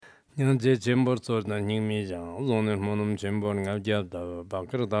현재 젠버서는 님미장 오늘 모놈 젠버는 가지다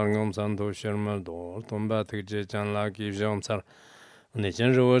바크르 다른 산도 셔마도 돈바 특제 장라기 점살 오늘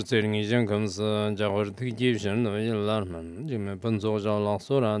전주어 저링이 전 검사 자월 특제 전의 일라만 지금 본조자랑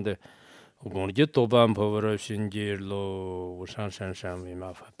소란데 공리 도반 법으로 신기로 우상산산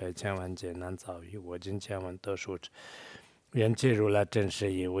위마파百千万劫难遭遇我今千万得数愿借如来真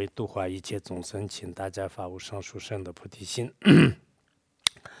实也为度化一切众生，请大家发无上殊胜的菩提心。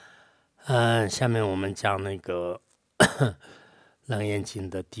下面我们讲那个楞严经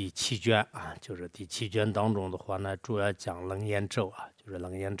的第7卷啊，就是第7卷当中的话呢，主要讲楞严咒啊，就是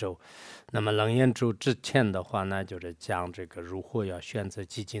楞严咒。那么楞严咒之前的话呢，就是讲这个如何要选择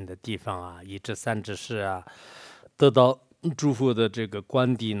寂静的地方啊，一至三之事啊，得到诸佛的这个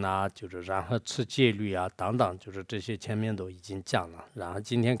观地呢，就是然后持戒律啊等等，就是这些前面都已经讲了。然后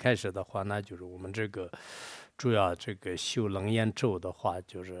今天开始的话呢，就是我们这个主要这个修楞严咒的话，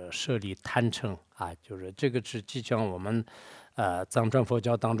就是设立贪嗔啊，就是这个是就像我们藏传佛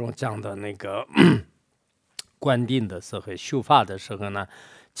教当中讲的那个观定的时候、修法的时候呢，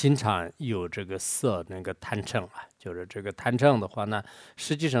经常有这个色那个贪嗔啊，就是这个贪嗔的话呢，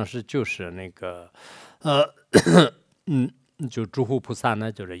实际上就是那个就诸佛菩萨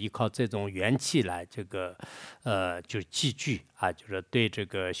呢，就是依靠这种元气来这个就积聚啊，就是对这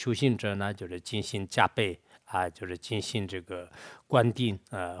个修行者呢，就是进行加倍啊，就是进行这个观定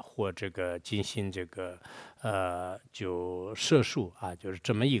或这个进行这个就摄术啊，就是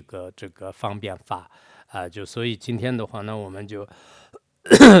这么一个这个方便法啊，就所以今天的话呢，我们就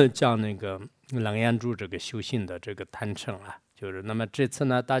讲那个楞严咒这个修行的这个贪嗔啊。就是那么这次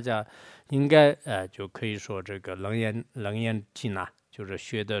呢，大家应该就可以说这个楞严经啊，就是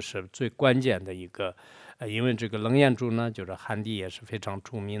学的是最关键的一个，因为这个楞严咒呢，就是汉地也是非常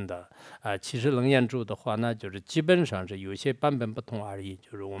著名的其实楞严咒的话呢，就是基本上是有些版本不同而已。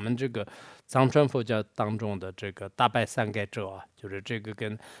就是我们这个藏传佛教当中的这个大拜三盖咒啊，就是这个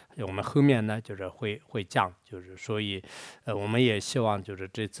跟我们后面呢就是会讲，就是所以我们也希望就是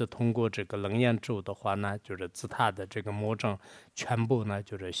这次通过这个楞严咒的话呢，就是自他的这个魔障全部呢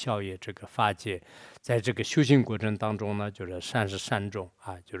就是消业这个法界，在这个修行过程当中呢，就是善是善终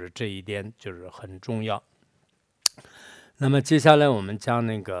啊，就是这一点就是很重要。那么接下来我们讲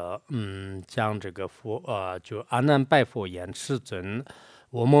那个讲这个佛就阿难拜佛言：世尊，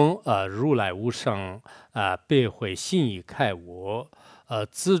我们如来无上必会信以开悟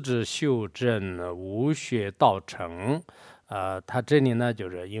资质修正无学道成。他这里呢，就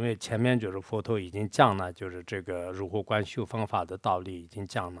是因为前面就是佛陀已经讲了，就是这个如何观修方法的道理已经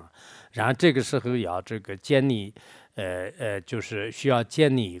讲了，然后这个时候要这个建立就是需要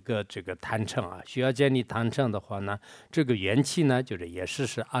建立一个这个贪嗔啊，需要建立贪嗔的话呢，这个缘起呢，就是也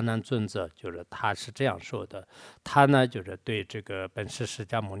是阿难尊者，就是他是这样说的，他呢就是对这个本师释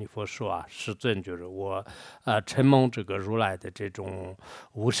迦牟尼佛说啊，世尊，就是我承蒙这个如来的这种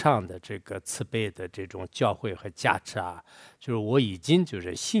无上的这个慈悲的这种教诲和加持啊，就是我已经就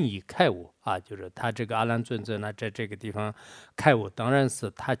是信以开悟啊，就是他这个阿难尊者呢，在这个地方开悟，当然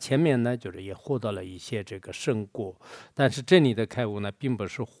是他前面呢就是也获得了一些这个圣果，但是这里的开悟呢，并不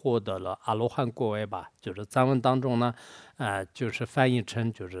是获得了阿罗汉果位吧，就是藏文当中呢就是翻译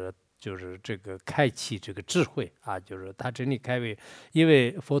成就是这个开启这个智慧啊，就是他这里开悟，因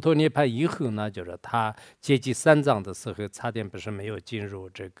为佛陀涅槃以后呢，就是他阶级三藏的时候，差点不是没有进入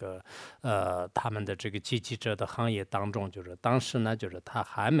这个他们的这个阶级者的行业当中，就是当时呢，就是他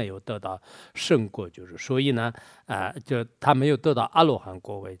还没有得到圣果，就是所以呢就他没有得到阿罗汉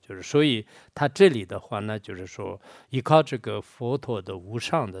果位，就是所以他这里的话呢，就是说依靠这个佛陀的无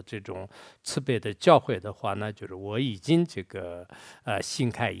上的这种慈悲的教诲的话呢，就是我已经这个心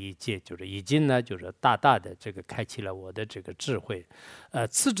开一界，就是已经呢就是大大的这个开启了我的这个智慧，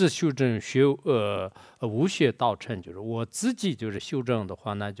次之修正学无学道成，就是我自己就是修正的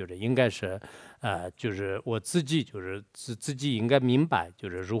话呢，就是应该是就是我自己就是自己应该明白，就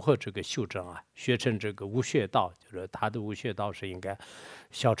是如何这个修正啊，学成这个无学道，就是他的无学道是应该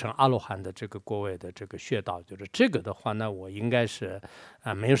小成阿罗汉的这个果位的这个学道，就是这个的话呢，我应该是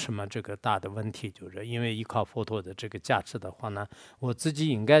没有什么这个大的问题，就是因为依靠佛陀的这个加持的话呢，我自己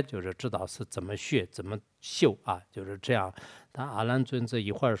应该就是知道是怎么学怎么修啊，就是这样。他阿难尊者一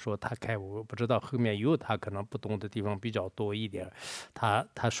会儿说他开悟，不知道后面有他可能不懂的地方比较多一点，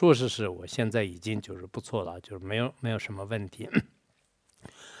他说是我现在已经就是不错了，就是没有什么问题。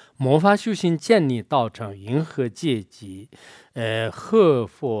魔法修行建立道场，云何阶级？贺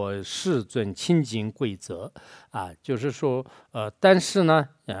佛世尊清净规则啊，就是说但是呢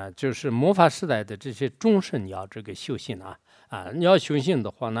就是魔法时代的这些众生要这个修行啊啊。你要修行的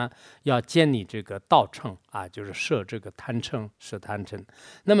话呢，要建立这个道场啊，就是设这个坛城，设坛城。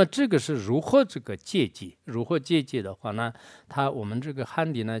那么这个是如何这个戒忌？如何戒忌的话呢，我们这个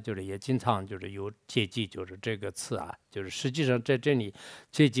汉地呢，就是也经常就是有戒忌，就是这个词啊，就是实际上在这里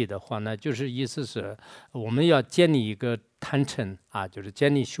戒忌的话呢，就是意思是我们要建立一个坛城啊，就是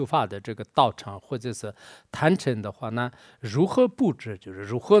建立修法的这个道场，或者是坛城的话呢，如何布置，就是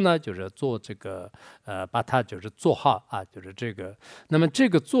如何呢，就是做这个把它就是做好啊，就是这个。那么这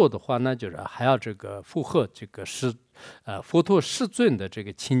个做的话呢，就是还要这个符合这个佛陀世尊的这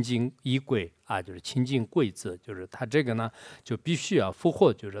个清净仪轨啊，就是清净规则，就是它这个呢就必须要符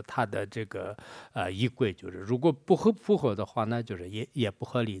合，就是它的这个仪轨，就是如果不符合的话呢，就是也不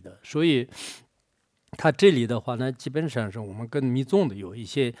合理的，所以。它这里的话呢，基本上是我们跟密宗的有一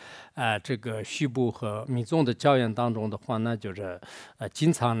些这个续部和密宗的教研当中的话呢，就是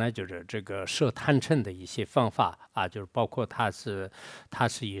经常呢就是这个设坛城的一些方法啊，就是包括它是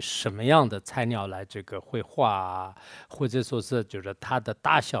以什么样的材料来这个绘画啊，或者说是就是它的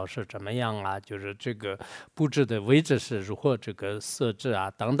大小是怎么样啊，就是这个布置的位置是如何这个设置啊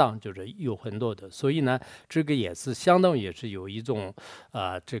等等，就是有很多的，所以呢，这个也是相当也是有一种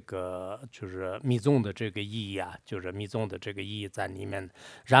这个就是密宗的这个意义啊，就是密宗的这个意义在里面。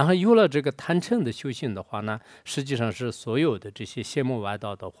然后有了这个坛城的修行的话呢，实际上是所有的这些邪魔外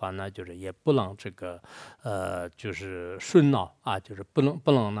道的话呢，就是也不能这个就是顺扰啊，就是不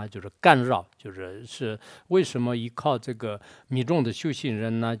能呢就是干扰，是为什么依靠这个密宗的修行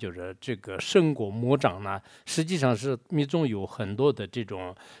人呢，就是这个圣果魔掌呢，实际上是密宗有很多的这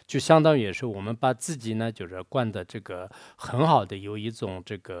种，就相当于是我们把自己呢就是灌的这个很好的有一种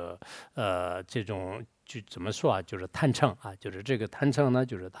这个这种。就怎么说啊？就是坛城啊，就是这个坛城呢，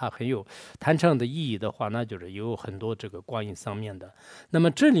就是它很有坛城的意义的话呢，就是有很多这个观音上面的。那么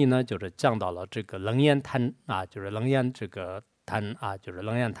这里呢，就是讲到了这个楞严坛啊，就是楞严这个坛啊，就是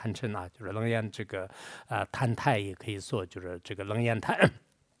楞严坛城啊，就是楞严这个坛台也可以说就是这个楞严坛。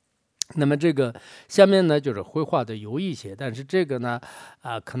那么这个下面呢，就是绘画的有一些，但是这个呢，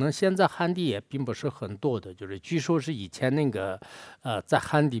可能现在汉地也并不是很多的，就是据说是以前那个，在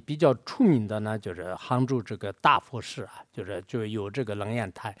汉地比较出名的呢，就是杭州这个大佛寺啊，就有这个楞严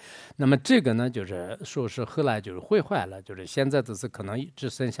台。那么这个呢，就是说是后来就是毁坏了，就是现在只是可能只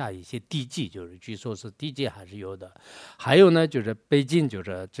剩下一些地基，就是据说是地基还是有的。还有呢，就是北京就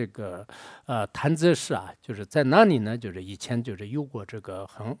是这个潭柘寺啊，就是在那里呢，就是以前就是有过这个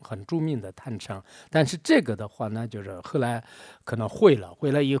很著名的坛城，但是这个的话呢，就是后来可能毁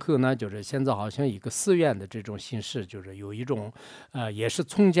了以后呢，就是现在好像一个寺院的这种形式，就是有一种也是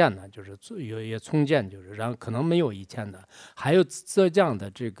重建的，就是也重建，就是然后可能没有以前的。还有浙江的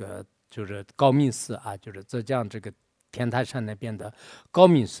这个就是高明寺啊，就是浙江这个天台山那边的高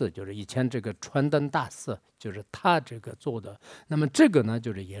明寺，就是以前这个传灯大寺，就是他这个做的。那么这个呢，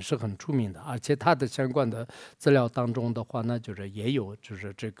就是也是很出名的，而且它的相关的资料当中的话呢，就是也有就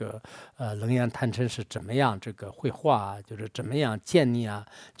是这个楞严坛城是怎么样这个绘画啊，就是怎么样建立啊，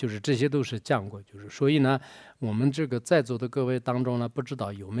就是这些都是讲过。就是所以呢，我们这个在座的各位当中呢，不知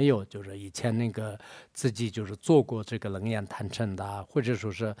道有没有就是以前那个自己就是做过这个楞严坛城的，或者说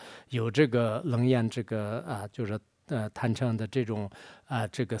是有这个楞严这个就是坛城的这种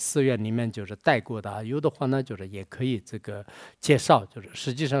这个寺院里面就是带过的，有的话呢就是也可以这个介绍，就是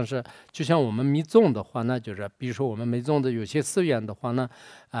实际上是就像我们密宗的话呢，就是比如说我们密宗的有些寺院的话呢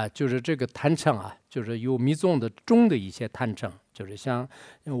就是这个坛城啊，就是有密宗的中的一些坛城，就是像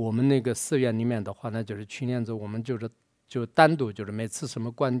我们那个寺院里面的话呢，就是去年子我们就单独就是每次什么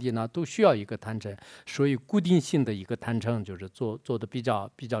关帝呢都需要一个坛城，所以固定性的一个坛城就是做的比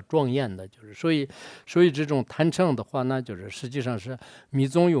较庄严的，就是所以这种坛城的话呢，就是实际上是密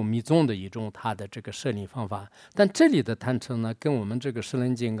宗有密宗的一种它的这个设立方法，但这里的坛城呢，跟我们这个十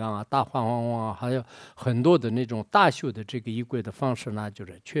轮金刚啊、大梵王啊，还有很多的那种大修的这个仪轨的方式呢，就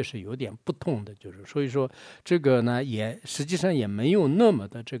是确实有点不同的，就是所以说这个呢也实际上也没有那么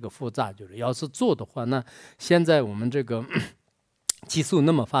的这个复杂，就是要是做的话呢，现在我们这个技术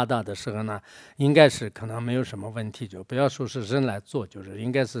那么发达的时候呢，应该是可能没有什么问题，就不要说是人来做，就是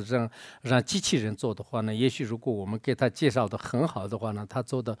应该是让机器人做的话呢，也许如果我们给他介绍的很好的话呢，他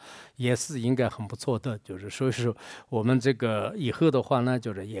做的也是应该很不错的，就是所以说我们这个以后的话呢，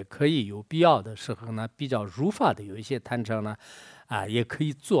就是也可以有必要的时候呢，比较如法的有一些坛城呢。也可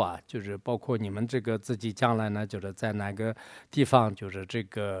以做就是包括你们这个自己将来呢，就是在哪个地方，就是这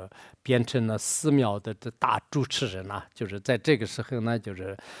个变成了寺庙的大主持人就是在这个时候呢，就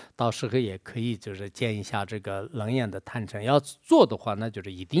是到时候也可以就是建一下这个楞严的坛城。要做的话，那就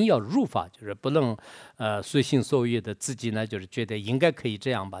是一定要入法，就是不能随心所欲的自己呢，就是觉得应该可以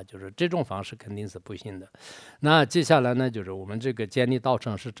这样吧，就是这种方式肯定是不行的。那接下来呢，就是我们这个建立道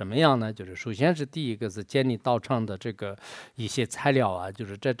场是怎么样呢？就是首先是第一个是建立道场的这个一些材料就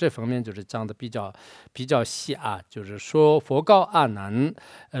是在这方面就是讲的比较细就是说佛告阿难，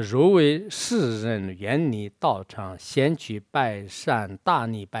若为世人愿立道场，先去拜山大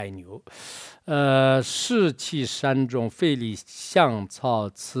逆拜牛，视其山中费力香草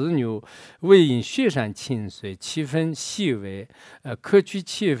雌牛，为因雪山清水，气氛细微，可取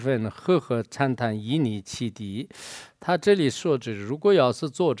气氛和合参谈以逆其地。他这里说如果要是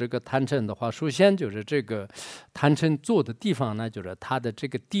做这个坛城的话，首先就是这个坛城做的地方呢，就是它的这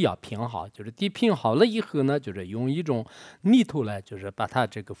个地要平好，就是地平好了以后呢，就是用一种泥土来就是把它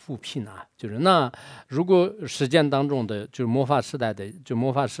这个覆平就是那如果实践当中的就是魔法时代的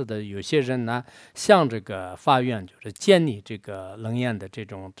魔法师的有些人呢，像这个法院就是建立这个楞严的这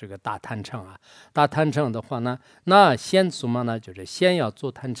个大坛城大坛城的话呢，那先什么呢？就是先要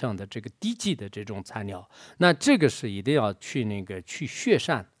做坛城的这个地基的这种材料，那这个是一定要去雪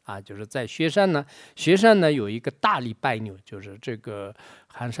山就是在雪山呢有一个大力拜牛，就是这个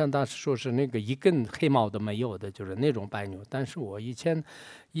寒山大师说是那个一根黑毛都没有的，就是那种拜牛。但是我以前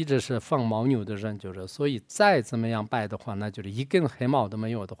一直是放牦牛的人，就是所以再怎么样拜的话，那就是一根黑毛都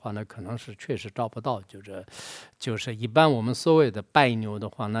没有的话，那可能是确实找不到。就是一般我们所谓的拜牛的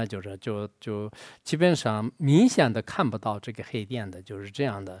话，那就是就基本上明显的看不到这个黑点的，就是这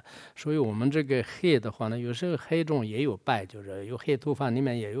样的。所以我们这个黑的话呢，有时候黑中也有拜，就是有黑头发里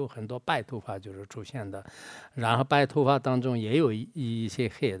面也有很多白头发就是出现的，然后白头发当中也有一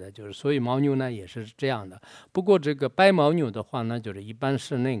些黑的，就是所以牦牛呢也是这样的。不过这个白牦牛的话呢，就是一般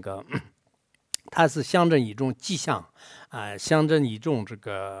是那个它是象征一种吉祥象征一种这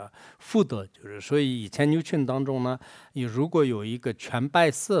个福德，就是所以以前牛群当中呢，如果有一个全白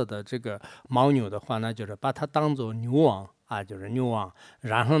色的这个牦牛的话呢，就是把它当做牛王就是牛王，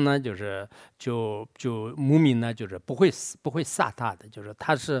然后呢，就是就牧民呢，就是不会杀他的，就是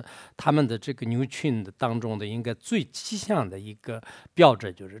他是他们的这个牛群的当中的应该最吉祥的一个标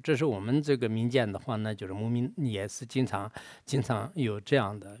志，就是这是我们这个民间的话呢，就是牧民也是经常有这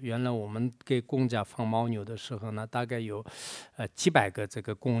样的。原来我们给公家放牦牛的时候呢，大概有几百个这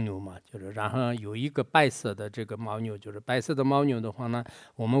个公牛嘛，就是然后有一个白色的这个牦牛，就是白色的牦牛的话呢，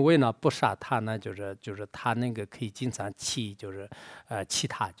我们为了不杀它呢，就是它那个可以经常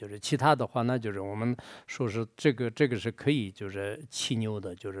就是其他的话呢，就是我们说是这个是可以就是骑牛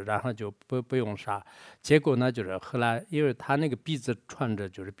的，就是然后就不用杀。结果呢，就是后来因为他那个鼻子穿着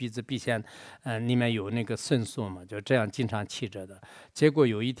就是鼻腺里面有那个伸缩嘛，就这样经常骑着的。结果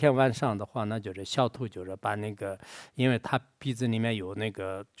有一天晚上的话呢，就是小偷就是把那个，因为他鼻子里面有那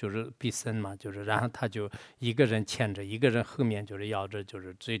个就是鼻针嘛，就是然后他就一个人牵着，一个人后面就是摇着，就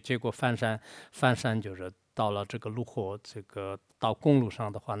是结果翻山就是到了这个路火，这个到公路上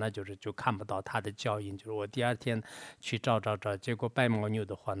的话，那就看不到他的脚印。就是我第二天去找，结果白牦牛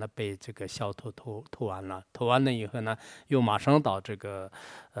的话，那被这个小偷偷完了。偷完了以后呢，又马上到这个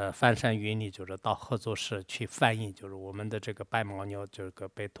翻山云里，就是到合作社去翻译，就是我们的这个白牦牛这个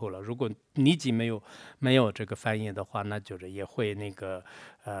被偷了。如果立即没有这个翻译的话，那就是也会那个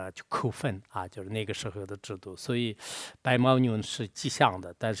就扣分就是那个时候的制度。所以白牦牛是吉祥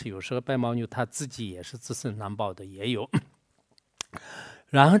的，但是有时候白牦牛它自己也是自身难保的，也有。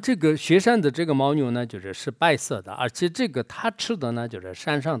然后这个雪山的这个牦牛呢，是白色的，而且这个它吃的呢，就是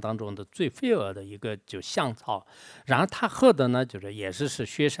山上当中的最肥沃的一个就香草，然后它喝的呢，也是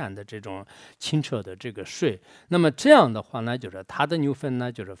雪山的这种清澈的这个水。那么这样的话呢，就是它的牛粪呢，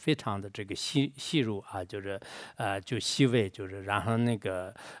就是非常的这个细入就细微，就是然后那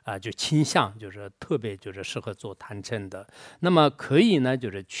个就清香，就是特别就是适合做坛城的。那么可以呢，就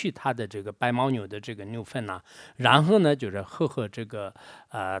是去它的这个白牦牛的这个牛粪然后呢，就是喝这个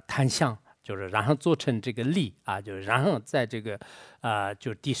檀香，就是然后做成这个粒就是然后在这个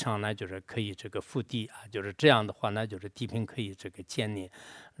就地上呢，就是可以这个覆地就是这样的话呢，就是地平可以这个建立。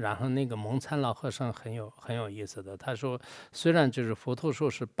然后那个蒙参老和尚很有意思的，他说虽然就是佛陀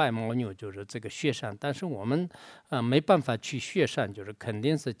说是拜牦牛就是这个雪山，但是我们没办法去雪山，就是肯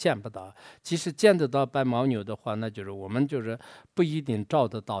定是见不到。即使见得到拜牦牛的话，那就是我们就是不一定照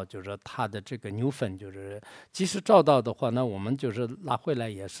得到，就是它的这个牛粪，就是即使照到的话，那我们就是拿回来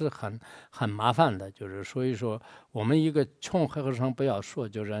也是很麻烦的。就是所以说我们一个穷和尚常不要说，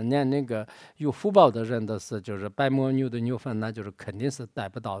就是人家那个有福报的人的是，就是白牦牛的牛粪，那就是肯定是得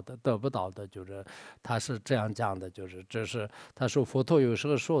不到的，就是他是这样讲的，就是这是他说佛陀有时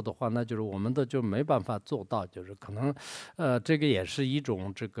候说的话，那就是我们的就没办法做到，就是可能这个也是一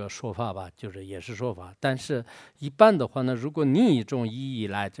种这个说法吧，就是也是说法，但是一般的话呢，如果另一种意义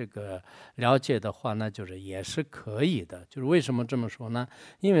来这个了解的话呢，就是也是可以的。就是为什么这么说呢？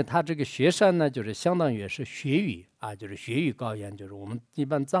因为它这个雪山呢，就是相当于是雪域啊，就是雪域高原，就是我们一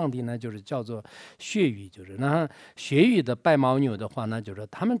般藏地呢，就是叫做雪域，就是然后雪域的白牦牛的话呢，就是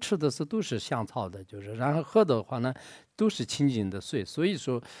他们吃的都是香草的，就是然后喝的话呢，都是清净的水，所以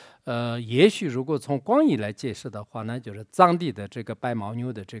说，也许如果从广义来解释的话呢，就是藏地的这个白牦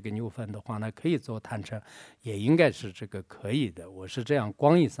牛的这个牛粪的话呢，可以做坛城，也应该是这个可以的，我是这样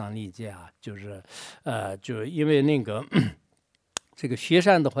广义上理解啊，就是就因为那个。这个雪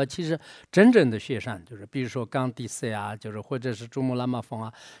山的话，其实真正的雪山就是，比如说冈底斯啊，就是或者是珠穆朗玛峰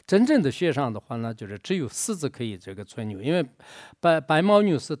啊，真正的雪山的话呢，就是只有狮子可以这个存留，因为白牦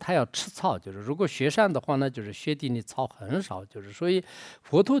牛是它要吃草，就是如果雪山的话呢，就是雪地里草很少，就是所以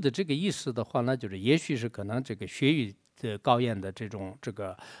佛陀的这个意思的话呢，就是也许是可能这个雪域。高原的这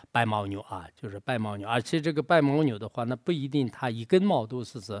个白牦牛啊，就是白牦牛，而且这个白牦牛的话，那不一定它一根毛都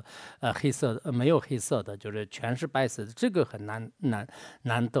是黑色的，没有黑色的，就是全是白色的，这个很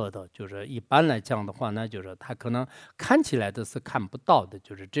难得的。就是一般来讲的话呢，就是它可能看起来的是看不到的，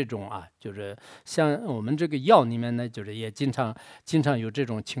就是这种啊，就是像我们这个药里面呢，就是也经常有这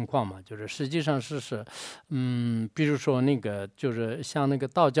种情况嘛，就是实际上比如说那个就是像那个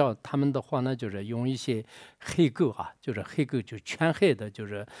道教他们的话呢，就是用一些黑垢啊，就是黑垢就全黑的，就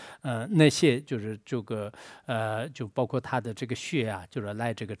是那些就是这个就包括他的这个血啊，就是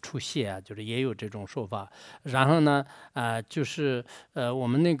来这个出血啊，就是也有这种说法。然后呢就是我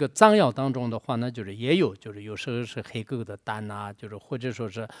们那个藏药当中的话呢，就是也有，就是有时候是黑垢的丹啊，就是或者说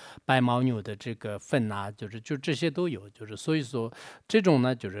是白牦牛的这个粪啊，就这些都有，就是所以说这种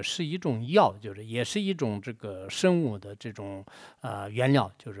呢是一种药，就是也是一种这个生物的这种原料，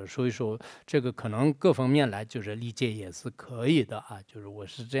就是所以说这个可能各方面来就是理解也是可以的啊，就是我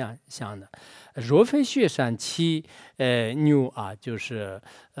是这样想的。若非雪山其牛啊，就是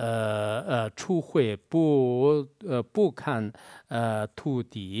初会不看土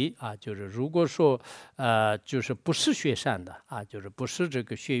地啊，就是如果说就是不是雪山的啊，就是不是这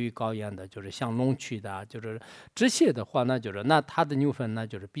个雪域高原的，就是像龙区的啊，就是这些的话呢，就是那它的牛粪呢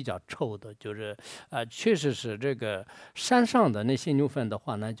就是比较臭的，就是确实是这个山上的那些牛粪的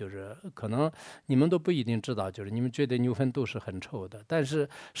话呢，就是可能你们都不一定知道，就是你们觉得牛粪都是很臭的，但是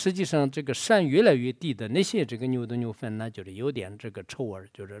实际上这个山越来越低的那些这个牛粪呢，就是有点这个臭味，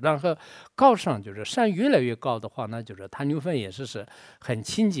就是然后高上就是山越来越高的话呢，就是它牛粪也是很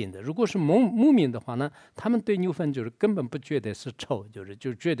清净的。如果是牧民的话呢，他们对牛粪就是根本不觉得是臭，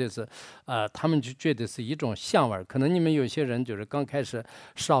就觉得是他们就觉得是一种香味。可能你们有些人就是刚开始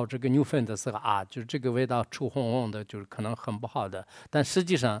烧这个牛粪的时候啊，就是这个味道臭烘烘的，就是可能很不好的。但实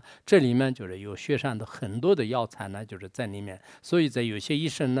际上这里面就是有雪山的很多的药材呢，就是在里面。所以在有些医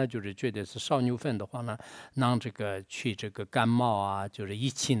生呢，就是觉得是烧牛粪的话呢，让这个去这个感冒啊，就是疫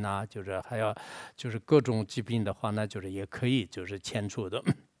情啊，就是还有就是各种疾病的话呢，就是也可以就是牵出的。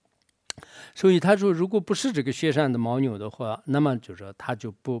所以他说，如果不是这个雪山的牦牛的话，那么就是说他就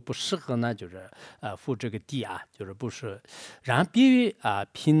不适合呢，就是付这个地啊，就是不是。然别于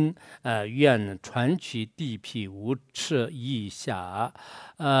平原川区地皮5尺以下，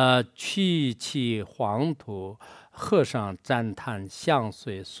去其黄土。河上赞叹相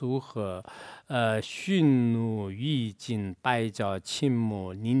随苏河，驯鹿玉锦白角青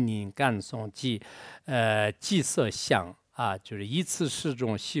木林林干松及祭色香啊，就是依次施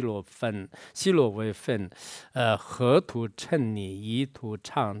种西罗为分，河土称泥，夷土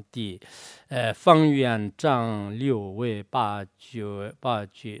场地，方圆丈6为八角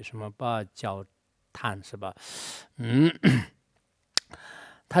什么八角滩是吧？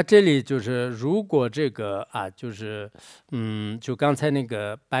他这里就是如果这个就是就刚才那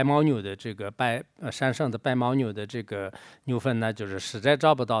个白牦牛的这个山上的白牦牛的这个牛粪呢，就是实在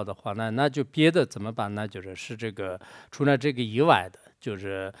找不到的话呢，那就别的怎么办呢？是这个除了这个以外的，就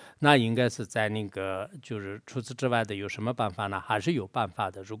是那应该是在那个就是除此之外的有什么办法呢？还是有办法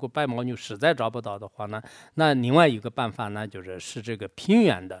的。如果白牦牛实在找不到的话呢，那另外一个办法呢，是这个平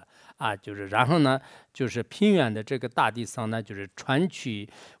原的。就是然后呢，就是平原的这个大地上呢，就是穿去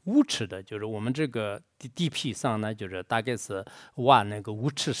5尺的，就是我们这个地皮上呢，就是大概是挖那个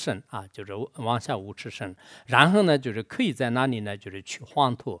5尺深啊，就是往下5尺深，然后呢，就是可以在那里呢，就是取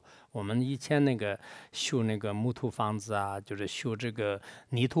黄土。我们以前那个修那个木头房子啊，就是修这个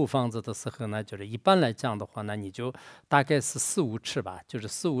泥土房子的时候呢，就是一般来讲的话呢，你就大概是4、5尺吧，就是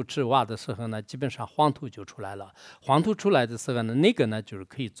4、5尺挖的时候呢，基本上黄土就出来了。黄土出来的时候呢，那个呢就是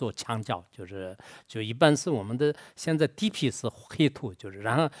可以做墙角，就一般是我们的现在地皮是黑土，就是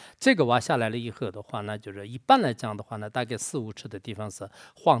然后这个挖下来了以后的话呢，就是一般来讲的话呢，大概4、5尺的地方是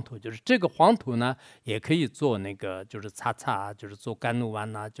黄土，就是这个黄土呢也可以做那个就是擦啊，就是做甘露丸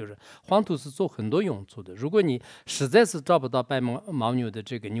呐，就是黄土是做很多用处的。如果你实在是找不到白牦牛的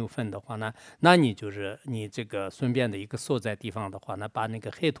这个牛粪的话呢，那你就是你这个顺便的一个所在地方的话呢，把那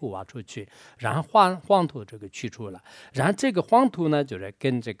个黑土挖出去，然后黄土这个去除了，然后这个黄土呢，就是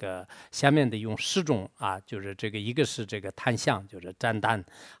跟这个下面的用10种啊，就是这个一个是这个檀香，就是粘丹，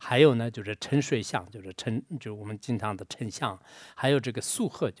还有呢就是沉水香，就是我们经常的沉香，还有这个素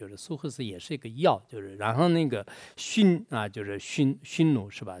荷，就是素荷也是一个药，就是然后那个熏啊，就是熏炉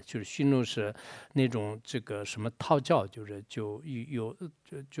是吧？就是熏炉是那种这个什么套教，就是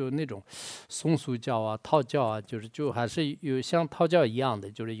就那种松树教啊、套教啊，就还是有像套教一样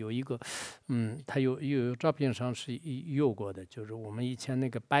的，就是有一个，它有照片上是有过的，就是我们以前那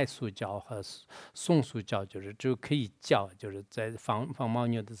个白树教和松树教，就可以叫，就是在放牦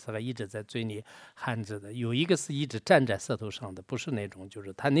牛的时候一直在嘴里含着的，有一个是一直站在舌头上的，不是那种，就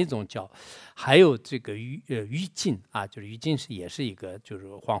是它那种叫，还有这个郁金啊，就是郁金也是一个就是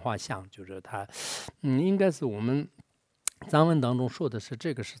黄花香，就是它，应该是我们藏文当中说的是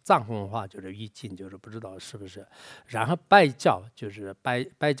这个是藏文话，就是郁金，就是不知道是不是。然后白教就是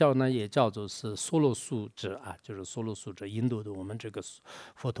白教呢，也叫做是梭罗树脂啊，就是梭罗树脂，印度的我们这个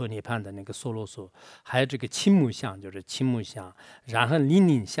佛陀涅槃的那个梭罗树，还有这个青木香，就是青木香，然后林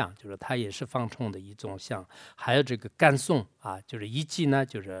林香，就是它也是方冲的一种香，还有这个甘松啊，就是以及呢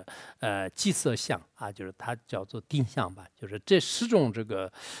就是鸡色香啊，就是它叫做丁香吧，就是这10种这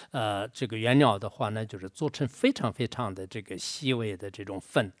个原料的话呢，就是做成非常非常的这个细微的这种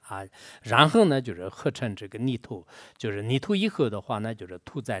粉啊，然后呢就是合成这个泥土，就是泥土以后的话呢，就是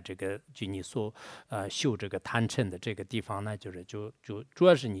涂在这个就你所修这个坛城的这个地方呢，就主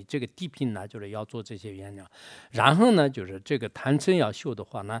要是你这个地皮呢，就是要做这些原料，然后呢就是这个坛城要修的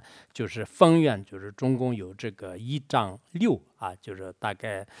话呢，就是方圆就是总共有这个1丈6啊，就是大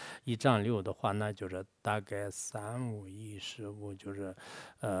概1丈6的话呢，就是大概3、5、15，就是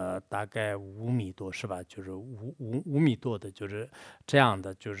大概5米多是吧？就是5米多的，就是这样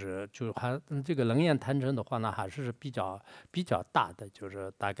的，就还这个楞严坛城的话呢，还是比较大的，就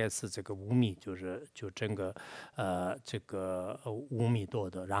是大概是这个5米，就整个这个5米多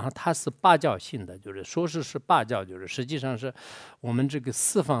的。然后它是八角形的，就是说是八角，就是实际上是我们这个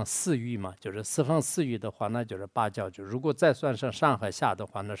4方4隅嘛，就是4方4隅的话，那就是八角。就如果再算上上和下的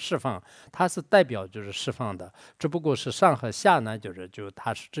话，那10方它是代表就是10方的，只不过是上和下呢，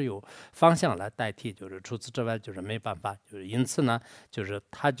它是只有方向来代替，就是除此之外就是没办法，就是因此呢，就是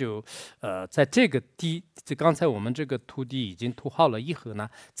它就在这个刚才我们这个土地已经涂好了以后呢，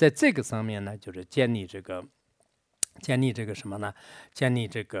在这个上面呢，就是建立这个什么呢？建立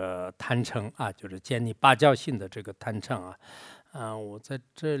这个坛城啊，就是建立八角形的这个坛城啊。我在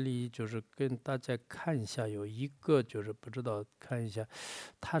这里就是跟大家看一下，有一个就是不知道看一下，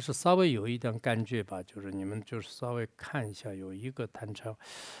它是稍微有一点感觉吧，就是你们就是稍微看一下，有一个坛城，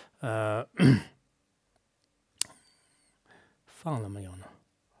放了没有呢？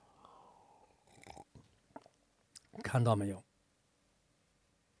看到没有？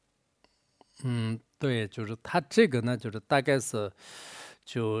对，就是它这个呢，就是大概是，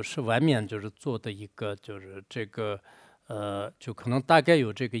就是外面就是做的一个，就是这个，就可能大概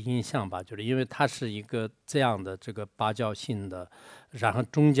有这个印象吧，就是因为它是一个这样的这个八角形的，然后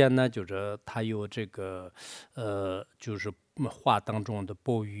中间呢，就是它有这个，就是画当中的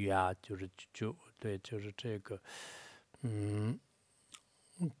钵盂啊，对，就是这个，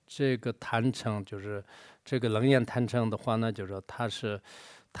这个坛城就是这个楞严坛城的话呢，就是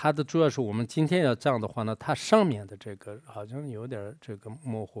它的主要是我们今天要讲的话呢，它上面的这个好像有点这个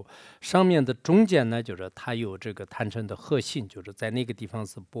模糊，上面的中间呢，就是它有这个坛城的核心，就是在那个地方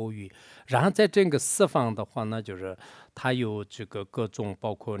是钵盂，然后在这个四方的话呢，就是它有这个各种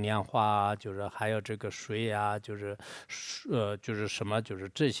包括莲花啊，就是还有这个水啊，就是就是什么，就是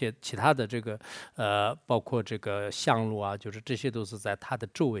这些其他的这个包括这个香炉啊，就是这些都是在它的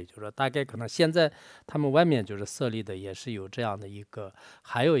周围，就是大概可能现在他们外面就是设立的也是有这样的一个，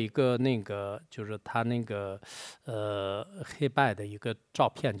还有一个那个就是它那个黑白的一个照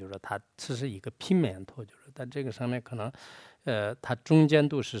片，就是它这是一个平面图，就是但这个上面可能。它中间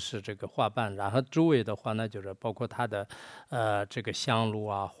都是这个花瓣，然后周围的话呢，就是包括它的这个香炉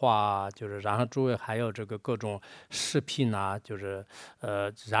啊、花啊，就是然后周围还有这个各种饰品啊，就是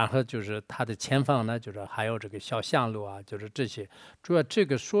然后就是它的前方呢，就是还有这个小香炉啊，就是这些。主要这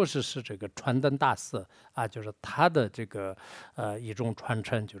个说是这个传灯大师啊，就是它的这个一种传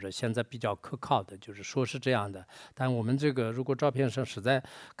承，就是现在比较可靠的，就是说是这样的。但我们这个如果照片上实在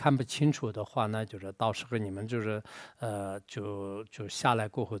看不清楚的话呢，就是到时候你们就是就下来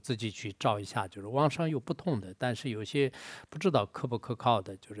过后自己去照一下，就是网上有不同的，但是有些不知道可不可靠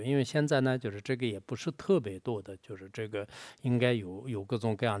的，就是因为现在呢，就是这个也不是特别多的，就是这个应该有各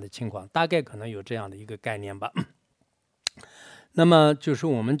种各样的情况，大概可能有这样的一个概念吧。那么就是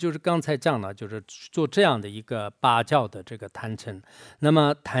我们就是刚才讲了，就是做这样的一个八教的这个坛城。那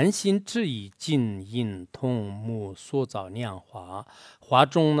么坛心制以金银铜木塑造酿花，花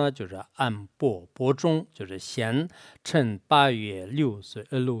中呢就是按钵中就是先称8月6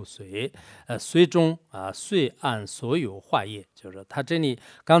岁，岁中岁按所有化业，就是它这里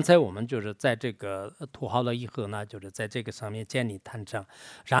刚才我们就是在这个涂好了以后呢，就是在这个上面建立坛城，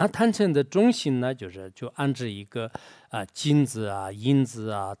然后坛城的中心呢就安置一个金子啊、银子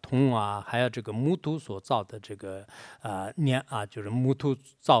啊、铜啊，还有这个木土所造的这个就是木土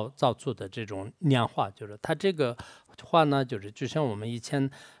造出的这种年画，就是它这个画呢，就是就像我们以前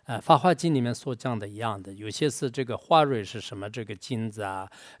《法华经》里面所讲的一样的，有些是这个花蕊是什么这个金子啊，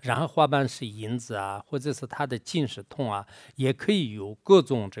然后花瓣是银子啊，或者是它的茎是铜啊，也可以有各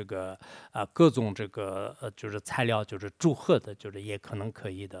种这个就是材料就是祝贺的，就是也可能可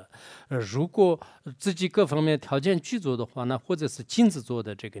以的。如果自己各方面条件具足的话呢，或者是金子做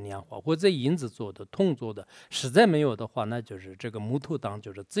的这个年画，或者银子做的、铜做的，实在没有的话，那就是这个木头当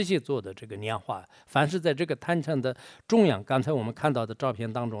就是这些做的这个年画，凡是在这个坛城的中央，刚才我们看到的照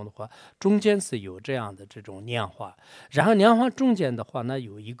片当中的话，中间是有这样的这种年画，然后年画中间的话呢，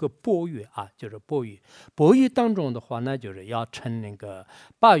有一个钵盂啊，就是钵盂。钵盂当中的话呢，就是要趁那个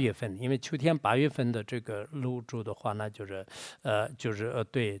8月份，因为秋天8月份的这个入住的话呢，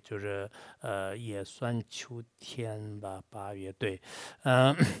对，就是也算秋天吧，8月对，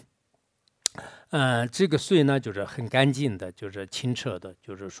这个水呢就是很干净的，就是清澈的，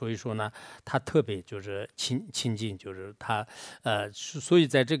就是所以说呢，它特别就是清净，就是它所以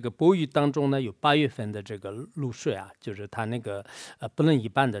在这个钵盂当中呢，有8月份的这个露水啊，就是它那个不能一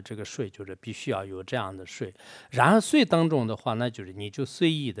般的这个水，就是必须要有这样的水。然后水当中的话呢，就是你就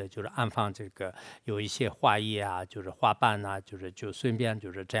随意的，就是安放这个有一些花叶啊，就是花瓣啊，就随便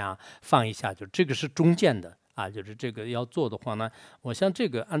就是这样放一下，就这个是中间的。就是这个要做的话呢，我想这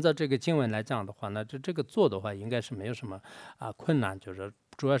个按照这个经文来讲的话呢，这个做的话应该是没有什么困难，就是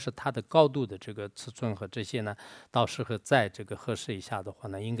主要是它的高度的这个尺寸和这些呢，到时候再这个核实一下的话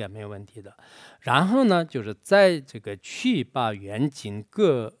呢，应该没有问题的。然后呢，就是在这个去把远近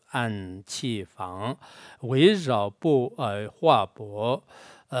各按其方，围绕画帛。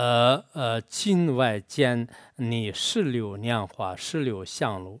境外见你16年华16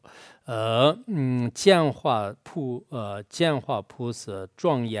香炉，见化铺色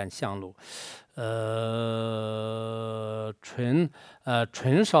庄严香炉，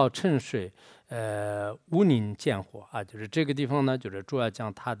纯烧沉水，无宁见火啊，就是这个地方呢，就是主要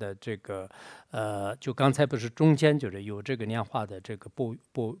讲它的这个就刚才不是中间就是有这个年画的这个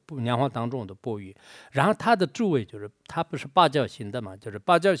年画当中的钵盂，然后它的周围就是它不是八角形的嘛，就是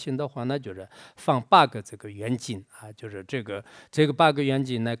八角形的话呢，就是放8个这个圆镜啊，就是这个8个圆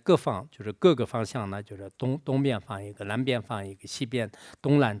镜呢各放就是各个方向呢，就是东边放一个，南边放一个，西边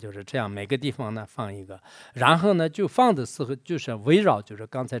东南就是这样，每个地方呢放一个，然后呢就放的时候就是围绕就是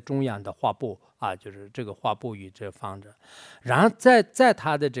刚才中央的画布。就是这个画布与这放着，然后在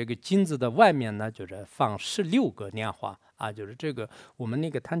它的这个金子的外面呢，就是放16个年画就是这个我们那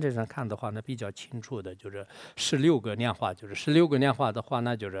个坛城上看的话呢，比较清楚的，就是16个年画，就是16个年画的话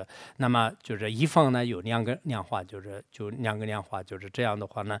呢，就是那么就是一方呢有2个年画，就2个年画，就是这样的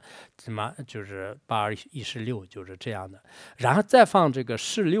话呢，怎么就是8、16就是这样的，然后再放这个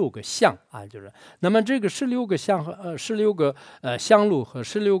16个香就是那么这个16个香和16个香炉和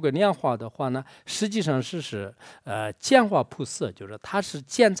16个年画的话呢。实际上是见花铺色，就是它是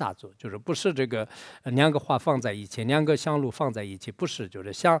间杂组，就是不是这个两个花放在一起，两个香炉放在一起，不是，就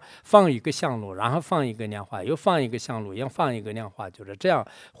是像放一个香炉，然后放一个莲花，又放一个香炉，又放一个莲花，就是这样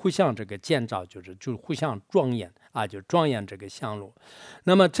互相这个建造，就互相庄严啊，就庄严这个香炉。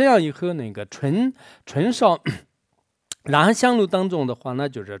那么这样以后那个纯烧。然后香炉当中的话，那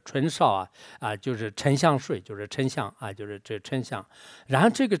就是纯烧就是沉香水，就是沉香就是这沉香。然后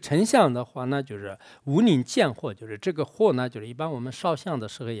这个沉香的话，那就是无宁见火，就是这个火呢，就是一般我们烧香的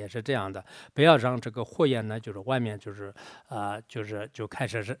时候也是这样的，不要让这个火焰呢，就是外面就开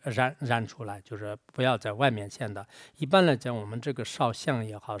始燃出来，就是不要在外面先的。一般来讲，我们这个烧香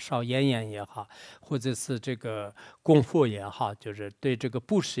也好，烧烟也好，或者是这个供佛也好，就是对这个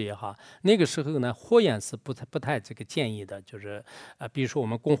布施也好，那个时候呢，火焰是不太这个建议的，就是比如说我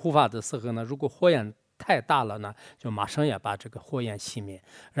们供护法的时候呢，如果火焰太大了呢，就马上要把这个火焰熄灭。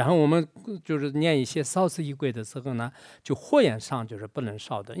然后我们就是念一些烧死仪轨的时候呢，就火焰上就是不能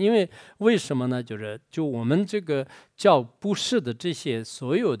烧的，因为为什么呢？就我们这个叫布施的这些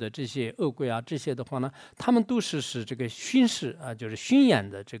所有的这些恶鬼这些的话呢，他们都是这个熏视就是熏眼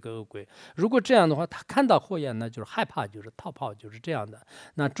的这个恶鬼。如果这样的话，他看到火焰呢，就是害怕，就是逃跑，就是这样的。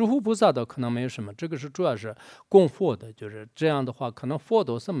那诸佛菩萨的可能没有什么，这个是主要是供佛的，就是这样的话，可能佛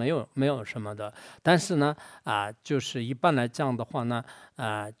都是没有什么的。但是呢就是一般来讲的话呢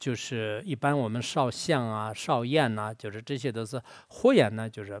就是一般我们烧香烧焰就是这些都是火焰呢，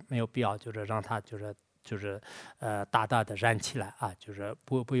就是没有必要，就是让它就是大大的燃起来就是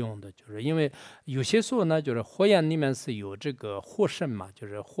不用的，就是因为有些时候呢，就是火焰里面是有这个火神嘛，就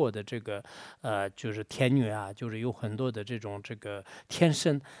是火的这个就是天女就是有很多的这种这个天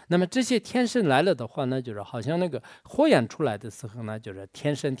神。那么这些天神来了的话呢，就是好像那个火焰出来的时候呢，就是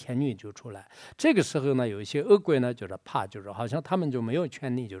天神天女就出来。这个时候呢，有一些恶鬼呢，就是怕，就是好像他们就没有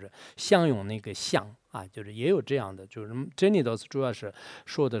权利，就是享用那个香。就是也有这样的，就是这里倒是主要是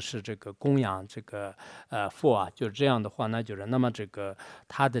说的是这个供养这个佛就是这样的话呢，就是那么这个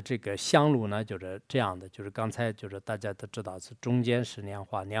它的这个香炉呢，就是这样的，就是刚才就是大家都知道是中间是莲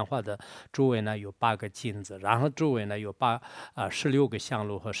花，莲花的周围呢有8个金子，然后周围呢有16个香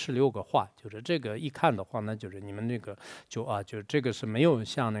炉和16个花，就是这个一看的话呢，就是你们那个就这个是没有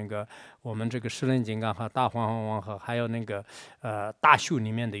像那个我们这个释轮金刚和大黄蜂王和还有那个大秀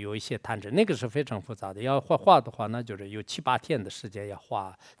里面的有一些弹指，那个是非常复杂的。要画的话，那就是有7、8天的时间要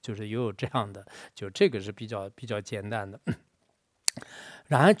画，就是有这样的，就这个是比较简单的。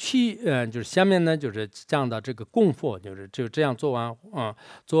然后就是下面呢，就是讲到这个供佛，就这样做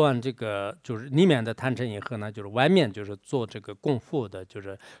完这个就是里面的坛城以后呢，就是外面就是做这个供佛的，就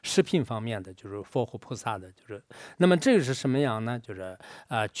是食品方面的，就是佛和菩萨的，就是那么这个是什么样呢？就是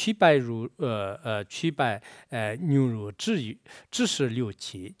取白牛乳只是6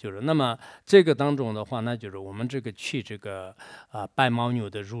期，就是那么这个当中的话呢，就是我们这个取这个白牦牛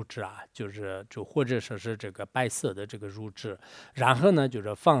的乳汁就或者说是这个白色的这个乳汁，然后呢就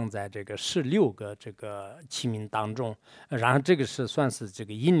是放在这个16个这个器皿当中，然后这个是算是这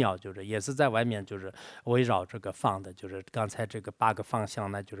个饮料，就是也是在外面就是围绕这个放的，就是刚才这个8个方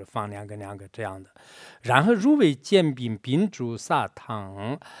向呢，就是放2个这样的。然后入味煎饼饼珠撒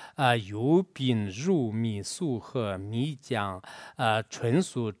糖油饼乳米素和米浆纯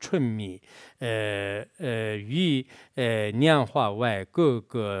素纯米与莲花外各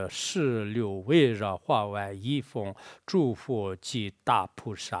个16围绕花外一封诸佛及大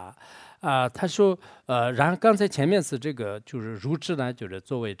菩萨。他说，然后刚才前面是这个，就是乳汁呢，就是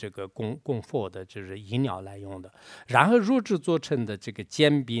作为这个供佛的，就是饮料来用的。然后乳汁做成的这个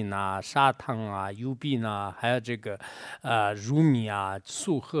煎饼砂糖油饼还有这个乳米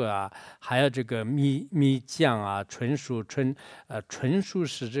素荷还有这个米浆纯素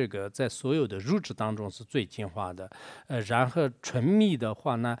是这个在所有的乳汁当中是最精华的。然后纯米的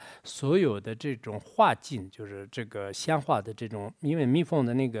话呢，所有的这种化净，就是这个香化的这种，因为蜜蜂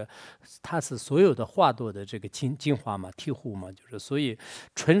的那个。它是所有的花朵的这个精华嘛，醍醐嘛，就是所以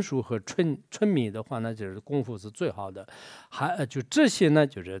纯熟和纯米的话呢，就是功夫是最好的。就这些呢，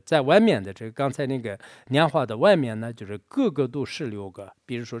就是在外面的这个刚才那个莲花的外面呢，就是各个都16个。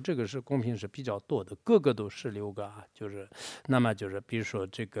比如说这个是贡品是比较多的，各个都16个就是那么就是比如说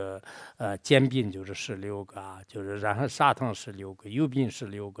这个煎饼就是16个就是然后砂糖16个，油饼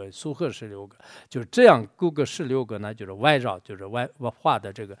16个，素荷16个，就是这样各个16个呢，就是外绕就是外画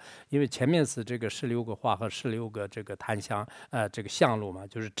的这个。因为前面是这个16个花和16个这个檀香这个香炉嘛，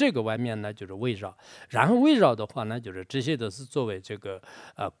就是这个外面呢就是围绕，然后围绕的话呢，就是这些都是作为这个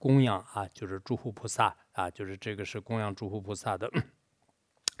供养就是诸佛菩萨就是这个是供养诸佛菩萨的。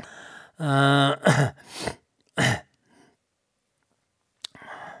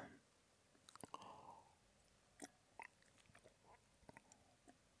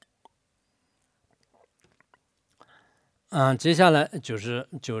接下来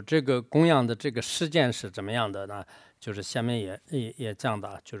就这个供养的这个时间是怎么样的呢？就是下面也讲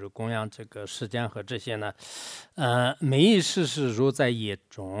的，就是供养这个时间和这些呢，每一世是如在业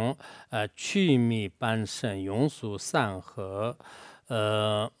中，去密般甚，庸俗散合，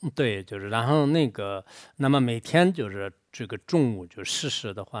对，就是然后那么每天就是这个中午就事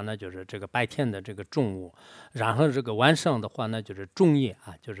实的话呢，就是这个白天的这个中午，然后这个晚上的话呢，就是中夜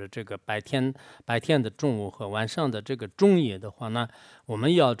啊，就是这个白天的中午和晚上的这个中夜的话呢，我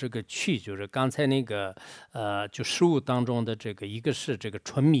们要这个去，就是刚才那个就食物当中的这个一个是这个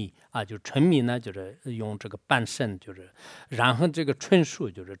纯米啊，就纯米呢就是用这个半升，就是然后这个纯素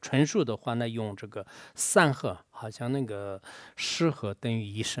就是纯素的话呢用这个三合，好像那个10合等于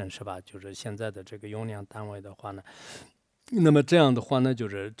1升是吧？就是现在的这个用量单位的话呢。那么这样的话呢，就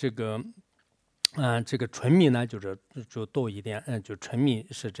是这个，这个纯米呢，就多一点，就纯米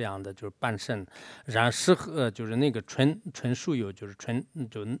是这样的，就是半升，然后适合就是那个纯素有，就是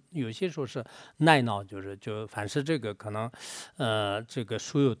就有些时候是奶酪，就凡是这个可能，这个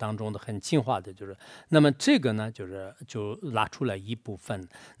素有当中的很进化的，那么这个呢，就拿出来一部分，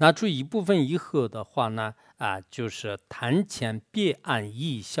拿出一部分以后的话呢，就是坛前别按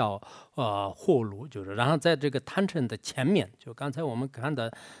一效。货炉然后在这个坛城的前面，就刚才我们看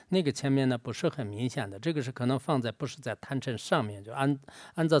的那个前面呢，不是很明显的，这个是可能放在不是在坛城上面，就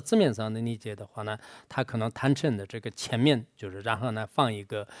按照字面上的理解的话呢，它可能坛城的这个前面然后呢放一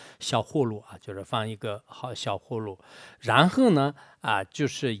个小货炉啊，就是放一个小货炉，然后呢就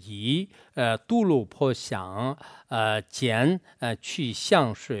是以杜路破香碱去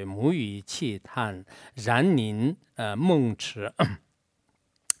香水母语气炭燃凝梦池。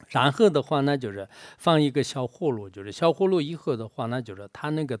然后的话呢，就是放一个小火炉，就是小火炉以后的话呢，就是它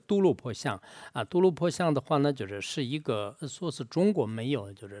那个杜路破香杜路破香的话呢，是一个说是中国没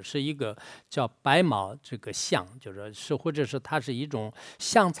有，是一个叫白毛这个香，或者是它是一种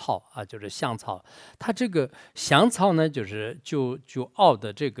香草啊，就是香草。它这个香草呢，就熬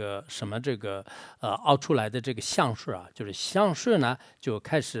的这个什么这个熬出来的这个香水啊，香水呢就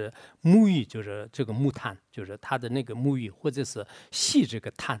开始沐浴，这个木炭，它的那个沐浴或者是吸这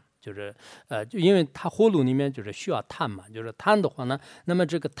个炭。就因为它火炉里面需要炭嘛，炭的话呢，那么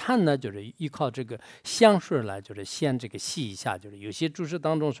这个炭呢，依靠这个香水来，先这个吸一下，有些注释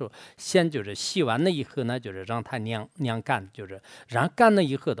当中说，先吸完了以后呢，让它晾干，然后干了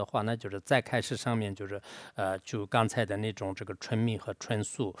以后的话呢，再开始上面就刚才的那种这个纯米和纯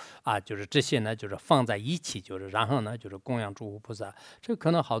素啊，这些呢放在一起，然后呢供养诸佛菩萨。这可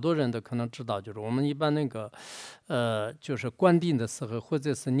能好多人都可能知道，我们一般那个灌顶的时候或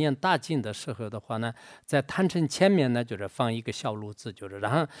者是念大经的时候的话呢，在坛城前面呢，放一个小炉子，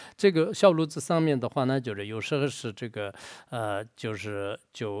然后这个小炉子上面的话呢，有时候是这个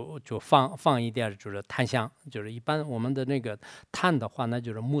就放一点檀香，一般我们的那个炭的话呢，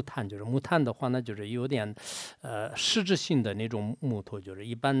木炭，木炭的话呢，有点实质性的那种木头，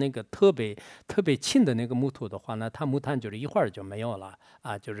一般那个特别轻的那个木头的话呢，它木炭一会儿就没有了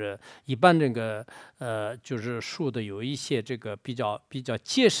啊，一般这个树的有一些这个比较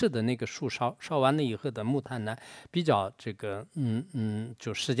结实的那个树烧完了以后的木炭呢，比较这个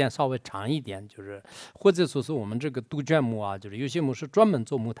就时间稍微长一点，或者说是我们这个杜鹃木啊，有些木是专门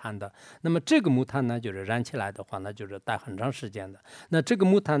做木炭的，那么这个木炭呢，燃起来的话呢，待很长时间的。那这个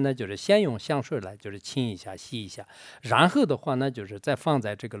木炭呢，先用香水来清一下吸一下，然后的话呢，再放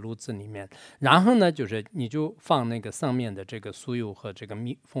在这个炉子里面，然后呢，你就放那个上面的这个酥油和这个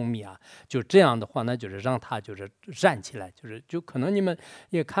蜂蜜啊，就这样的话呢，让它燃起来，就可能你们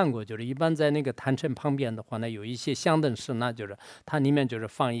也看过，一般在那个坛城旁边的话呢，有一些香灯室，那它里面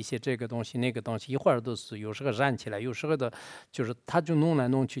放一些这个东西那个东西，一会儿都是有时候燃起来，有时候的它就弄来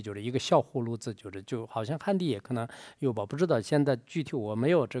弄去，一个小火炉子，就好像汉地也可能有吧，不知道现在具体我没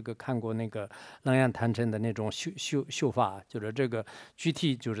有这个看过那个楞严坛城的那种修法，这个具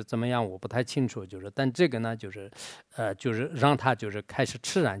体怎么样我不太清楚，但这个呢让它开始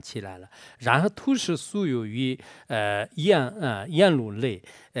炽燃起来了，然后同时酥油于烟炉内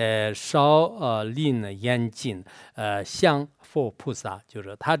烧令严禁香佛菩萨，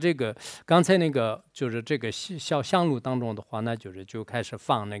它这个刚才那个这个小香炉当中的话呢，就开始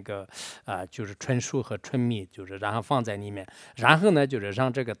放那个纯素和纯米，然后放在里面，然后呢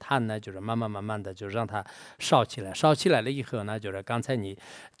让这个炭呢慢慢的让它烧起来了以后呢，刚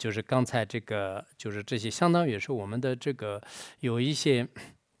才这个这些相当于是我们的这个有一些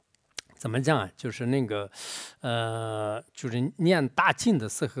怎么讲啊？就是那个，就是念大经的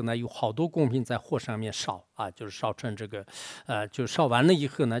时候呢，有好多贡品在火上面烧啊，就是烧成这个，就烧完了以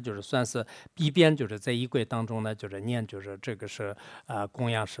后呢，就是算是一边就是在衣柜当中呢，就是念，就是这个是供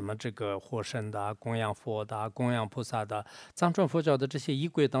养什么这个火神的，供养佛的，供养菩萨的。藏传佛教的这些衣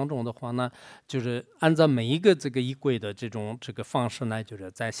柜当中的话呢，就是按照每一个这个衣柜的这个方式呢，就是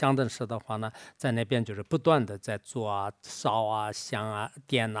在香灯时的话呢，在那边就是不断的在做啊、烧啊、香啊、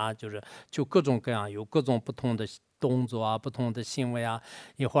点啊，就各种各样，有各种不同的动作啊，不同的行为啊，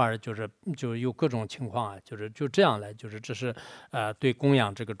一会儿就有各种情况啊，就这样来，就是这是对供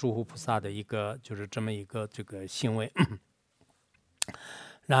养这个诸佛菩萨的一个就是这么一个这个行为。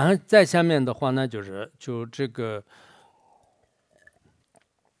然后再下面的话呢，就这个。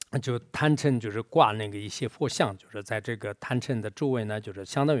就坛城就是挂那个一些佛像，就是在这个坛城的周围呢，就是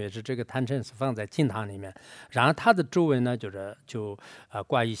相当于是这个坛城是放在经堂里面，然后它的周围呢，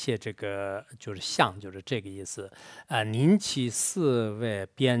挂一些这个就是像，就是这个意思。宁其四外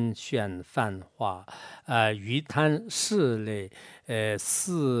边旋泛化，于坛室内，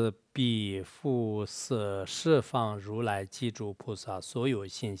四必复色释放如来记住菩萨所有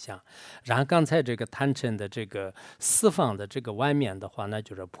现象。然后刚才这个坛城的这个四方的这个外面的话呢，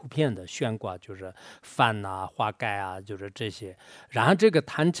就是普遍的悬挂，就是幡啊、花盖啊，就是这些。然后这个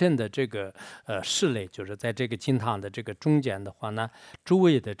坛城的这个室内，就是在这个经堂的这个中间的话呢，周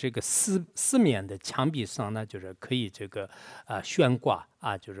围的这个四面的墙壁上呢，就是可以这个悬挂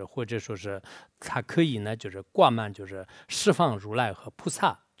啊，就是或者说是它可以呢，就是挂满，就是释放如来和菩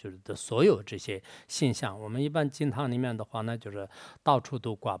萨。就是的所有这些现象，我们一般经堂里面的话呢，就是到处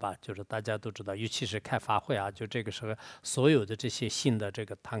都挂吧，就是大家都知道，尤其是开法会啊，就这个时候所有的这些新的这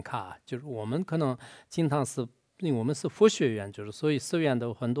个坛卡啊，就是我们可能经堂是。因为我们是佛学院，就是所以寺院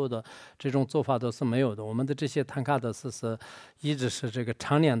的很多的这种做法都是没有的。我们的这些坛卡的是一直是这个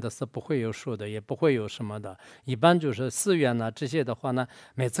常年的是不会有数的，也不会有什么的。一般就是寺院呢这些的话呢，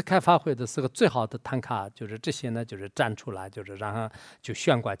每次开法会的时候，最好的坛卡就是这些呢，就是站出来，就是然后就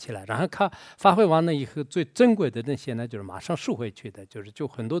悬挂起来，然后法会完了以后，最珍贵的那些呢，就是马上收回去的，就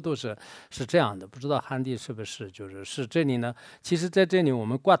很多都是这样的。不知道汉地是不是是这里呢？其实在这里我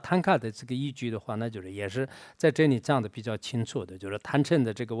们挂坛卡的这个依据的话呢，就是也是在这里讲的比较清楚的，就是坛城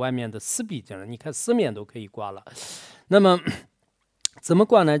的这个外面的四壁，就是你看四面都可以挂了。那么怎么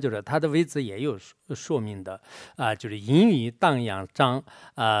挂呢？就是它的位置也有说明的就是因于荡漾章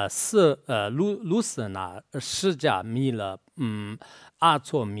卢瑟那释迦弥勒阿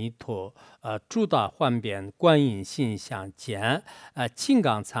错弥陀诸大幻变观音形象间金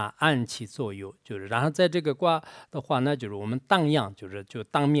刚禅安其作用，就是然后在这个卦的话呢，就是我们荡漾，就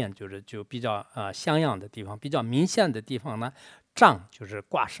当面就比较像样的地方，比较明显的地方呢。杖就是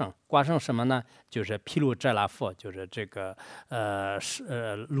挂上什么呢？就是毗卢遮那佛，就是这个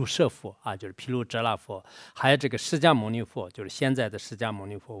卢舍佛啊，就是毗卢遮那佛，还有这个释迦牟尼佛，就是现在的释迦牟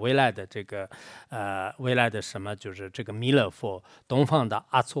尼佛，未来的这个未来的什么，就是这个弥勒佛，东方的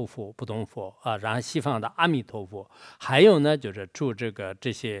阿阇佛、不动佛啊，然后西方的阿弥陀佛，还有呢就是住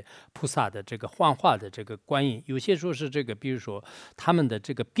这些菩萨的这个幻化的这个观音，有些说是这个，比如说他们的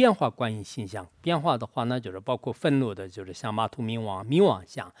这个变化观音形象，变化的话呢，就是包括愤怒的，就是像马图明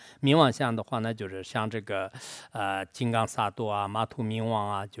王像的话呢，就是像这个金刚萨埵啊、马图明王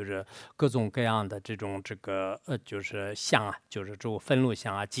啊，就是各种各样的这种就是像啊，就是这种愤怒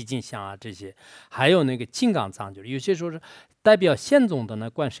像啊、寂静像啊这些，还有那个金刚藏，就是有些说是代表显宗的呢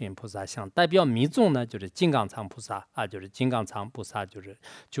观世音菩萨像，代表密宗呢就是金刚藏菩萨啊，就是金刚藏菩萨，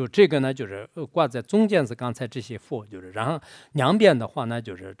就这个呢就是挂在中间是刚才这些佛，就是然后两边的话呢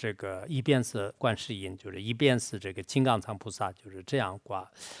就是这个一边是观世音，就是一边是这个金刚藏菩萨，就是这样挂。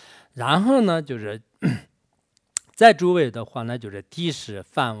然后呢就是在周围的话呢，就是地势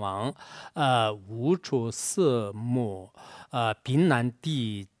梵王，无处色目，宾南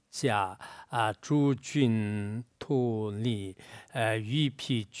地家诸君土力，玉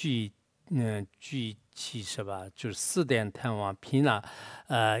皮具气是吧？就是四点天王毗那，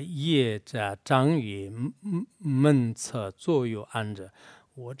业者张于门侧左右安着。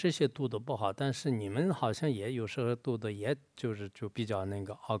我这些读的不好，但是你们好像也有时候读的，也就比较那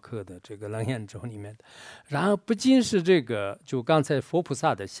个奥克的这个楞严咒里面的。然后不仅是这个，就刚才佛菩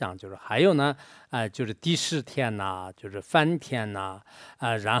萨的像，就是还有呢，就是第十天呐，就是梵天呐，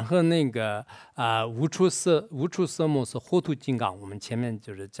然后那个无处色目是火土金刚，我们前面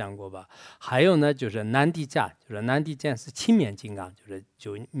就是讲过吧。还有呢，就是南地架，就是南地架是青面金刚，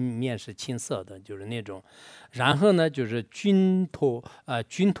就面是青色的，就是那种。然后呢，就是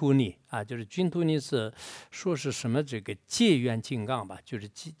均图尼啊，就是均图尼是说是什么这个戒冤金刚吧，就是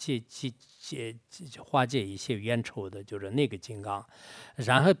化解一些冤仇的，就是那个金刚。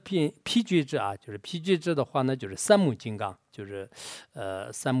然后披具之啊，就是披具之的话呢，就是三木金刚，就是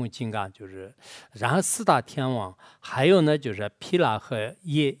三木金刚就是，然后四大天王，还有呢就是毗拉和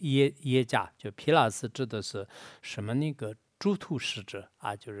耶迦，就毗拉是指的是什么那个诸土使者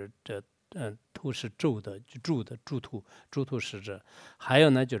啊，就是这。土是柱的柱土使者，还有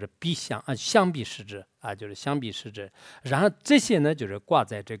呢就是象壁使者啊，就是象壁使者。然后这些呢就是挂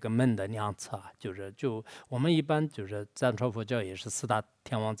在这个门的两侧啊，就我们一般就是藏传佛教也是四大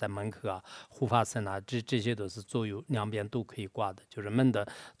天王在门口啊，护法神啊，这些都是左右两边都可以挂的。就是门的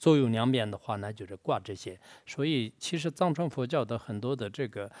左右两边的话呢，就是挂这些。所以其实藏传佛教的很多的这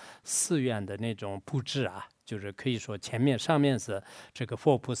个寺院的那种布置啊。就是可以说上面是这个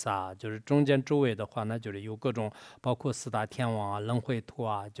佛菩萨，就是中间周围的话呢，就是有各种包括四大天王啊、轮回图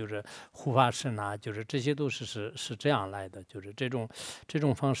啊，就是护法神啊，就是这些都是这样来的。就是这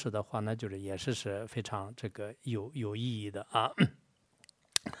种方式的话呢，就是也是非常这个有意义的啊。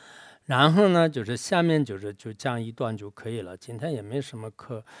然后呢，就是下面就讲一段就可以了。今天也没什么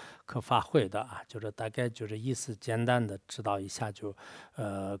可发挥的啊，就是大概就是意思简单的知道一下就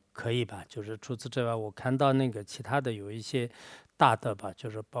可以吧。就是除此之外，我看到那个其他的有一些大的吧，就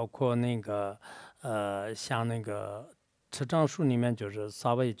是包括那个像那个。持章书里面就是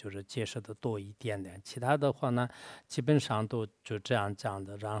稍微就是解释的多一点点，其他的话呢，基本上都就这样讲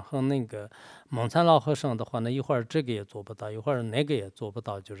的。然后那个蒙参老和尚的话呢，一会儿这个也做不到，一会儿那个也做不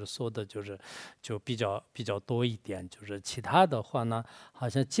到，就是说的就比较多一点。就是其他的话呢，好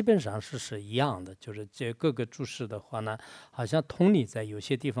像基本上是一样的。就是这各个注释的话呢，好像同理在有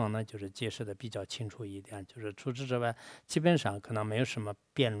些地方呢，就是解释的比较清楚一点。就是除此之外，基本上可能没有什么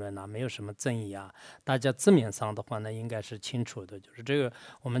辩论啊，没有什么争议啊。大家字面上的话呢，应该是清楚的。就是这个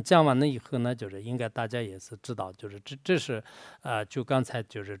我们讲完了以后呢，就是应该大家也是知道，就是这是就刚才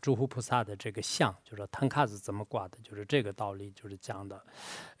就是诸佛菩萨的这个像，就是唐卡是怎么挂的，就是这个道理就是讲的。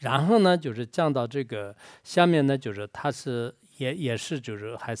然后呢，就是讲到这个下面呢，就是它是也是就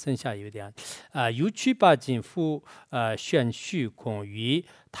是还剩下有点由去把金复选虚空于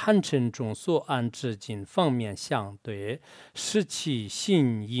贪嗔中所安置境方面相对，使其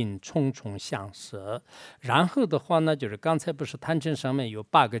心因重重相摄。然后的话呢，就是刚才不是贪嗔上面有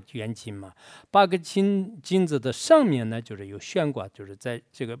8个圆镜嘛，8个镜子的上面呢，就是有悬挂，就是在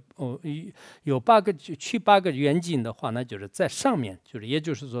这个有8个圆镜的话呢，就是在上面，就是也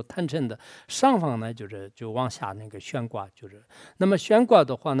就是说贪嗔的上方呢，就往下那个悬挂，就是那么悬挂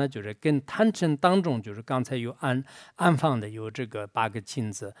的话呢，就是跟贪嗔当中，就是刚才有安放的有这个8个镜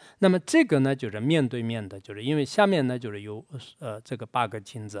子。那么这个呢，就是面对面的，就是因为下面呢就是有这个8个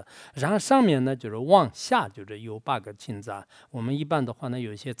镜子，然后上面呢就是往下就是有8个镜子啊。我们一般的话呢，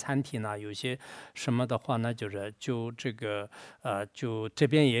有些餐厅呢，有些什么的话呢，就这个就这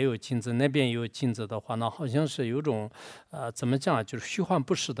边也有镜子，那边也有镜子的话呢，好像是有种怎么讲啊，就是虚幻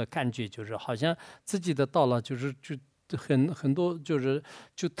不实的感觉，就是好像自己的到了就很多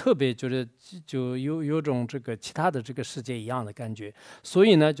就特别就有种这个其他的这个世界一样的感觉。所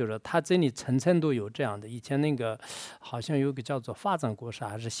以呢，就是他这里层层都有这样的。以前那个好像有个叫做法藏国师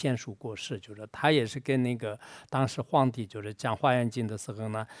还是贤淑国师，就是他也是跟那个当时皇帝就是讲华严经的时候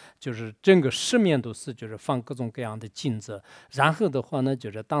呢，就是整个市面都是就是放各种各样的镜子。然后的话呢，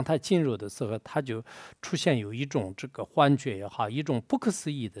就是当他进入的时候，他就出现有一种这个幻觉也好，一种不可思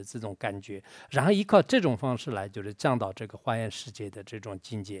议的这种感觉。然后依靠这种方式来就是降到这个华严世界的这种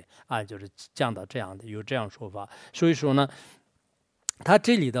境界啊，就是降到这样的，有这样说法。所以说呢，它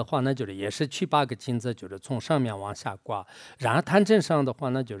这里的话呢，就是也是去8个金子，就是从上面往下挂。然后贪嗔上的话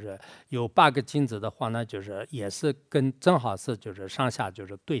呢，就是有8个金子的话呢，就是也是正好是就是上下就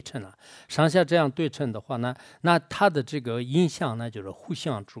是对称了。上下这样对称的话呢，那它的这个音像呢，就是互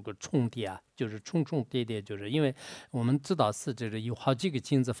相这个重叠啊。就是重叠，就是因为我们知道是就是有好几个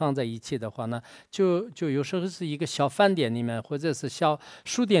镜子放在一起的话呢，就有时候是一个小饭店里面或者是小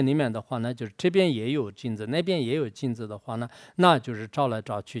书店里面的话呢，就是这边也有镜子，那边也有镜子的话呢，那就是照来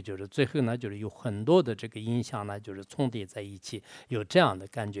照去，就是最后呢，就是有很多的这个音像呢，就是重叠在一起，有这样的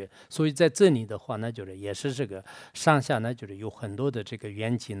感觉。所以在这里的话呢，就是也是这个上下呢，就是有很多的这个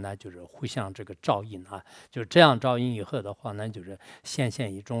远景呢，就是互相这个照应啊，就是这样照应以后的话呢，就是显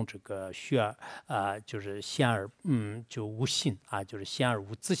现一种这个虚个就是先而就无信啊，就是先而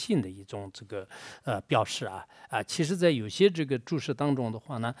无自信的一种这个表示其实在有些这个注释当中的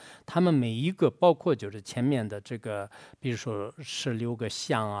话呢，他们每一个包括就是前面的这个，比如说16个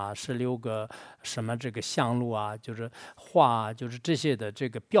相啊，16个什么这个相路啊，就是画，就是这些的这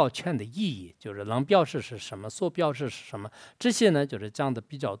个标签的意义，就是能标示是什么，所标示是什么，这些呢就是讲的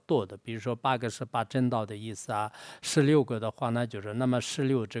比较多的。比如说8个是8正道的意思啊，16个的话呢就是那么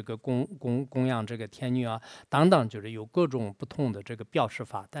16这个供养这个天女啊等等，就是有各种不同的这个标示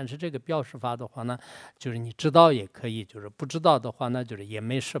法。但是这个标示法的话呢，就是你知道也可以，就是不知道的话呢，就是也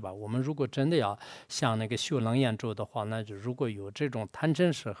没事吧。我们如果真的要像那个修楞严咒的话呢，就如果有这种贪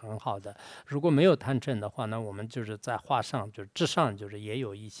嗔是很好的，如果没有贪嗔的话呢，我们就是在画上，就是之上，就是也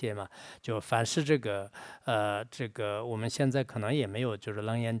有一些嘛。就凡是这个我们现在可能也没有，就是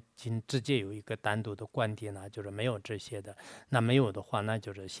楞严经直接有一个单独的观点呢，就是没有这些的。那没有的话呢，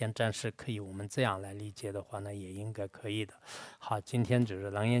就是先暂时可以，我们这样来理解的话呢，也应该可以的。好，今天就是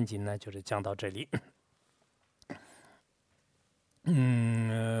楞严经呢，就是讲到这里。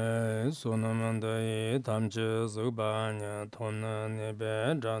所那么的他们这走吧呢，同呢那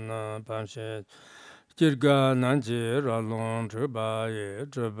边着呢，办些。今个南极热龙这把也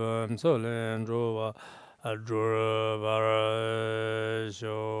这本走来着吧，主把修